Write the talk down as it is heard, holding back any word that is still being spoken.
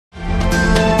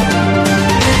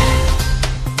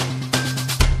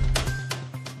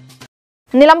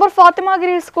നിലമ്പൂർ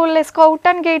ഫാത്തിമഗിരി സ്കൂളിലെ scout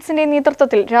and ഗൈഡ്സിന്റെ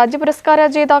നേതൃത്വത്തിൽ രാജ്യപുരസ്കാര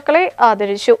ജേതാക്കളെ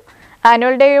ആദരിച്ചു.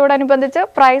 ആനുവൽ ഡേയോടനുബന്ധിച്ച്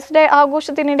പ്രൈസ് ഡേ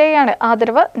ആഘോഷത്തിനിടെയാണ്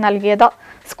ആദരവ് നൽകിയത്.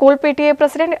 School PTA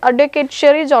president advocate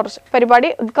Sherry George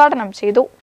പരിപാടി ഉദ്ഘാടനം ചെയ്തു.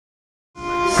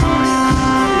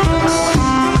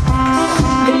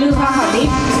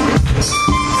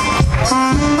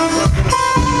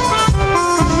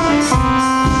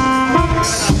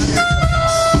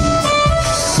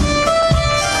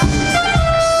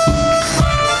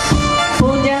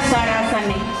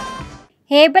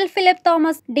 ഹേബൽ Philip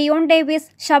Thomas, Dion Davis,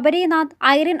 Sabarinath,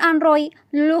 Irene ആൻഡ്രോയ്,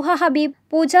 ലുലുഹ Habib,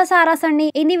 പൂജ സാറ സണ്ണി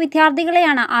എന്നീ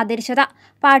വിദ്യാർത്ഥികളെയാണ് ആദരിച്ചത്.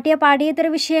 പാഠ്യേതര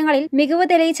വിഷയങ്ങളിൽ മികവ്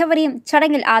തെളിയിച്ചവരെയും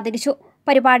ചടങ്ങിൽ ആദരിച്ചു.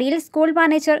 പരിപാടിയിൽ സ്കൂൾ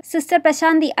മാനേജർ സിസ്റ്റർ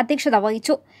പ്രശാന്തി അധ്യക്ഷത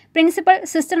വഹിച്ചു. Principal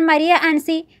sister Maria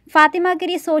Ancy,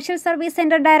 Fathimagiri social service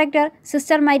centre director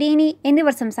sister Marini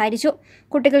എന്നിവർ സംസാരിച്ചു.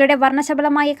 കുട്ടികളുടെ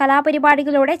വർണ്ണശബളമായ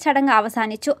കലാപരിപാടികളോടെ ചടങ്ങ്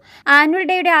അവസാനിച്ചു. ആനുവൽ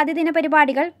ഡേയുടെ ആദ്യദിന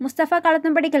പരിപാടികൾ മുസ്തഫ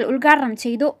കളത്തുംപടിക്കൽ ഉദ്ഘാടനം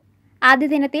ചെയ്തു. ആദ്യ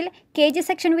ദിനത്തിൽ KG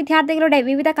സെക്ഷൻ വിദ്യാർത്ഥികളുടെ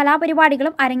വിവിധ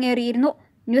കലാപരിപാടികളും അരങ്ങേറിയിരുന്നു.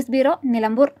 News bureau,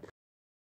 Nilambur.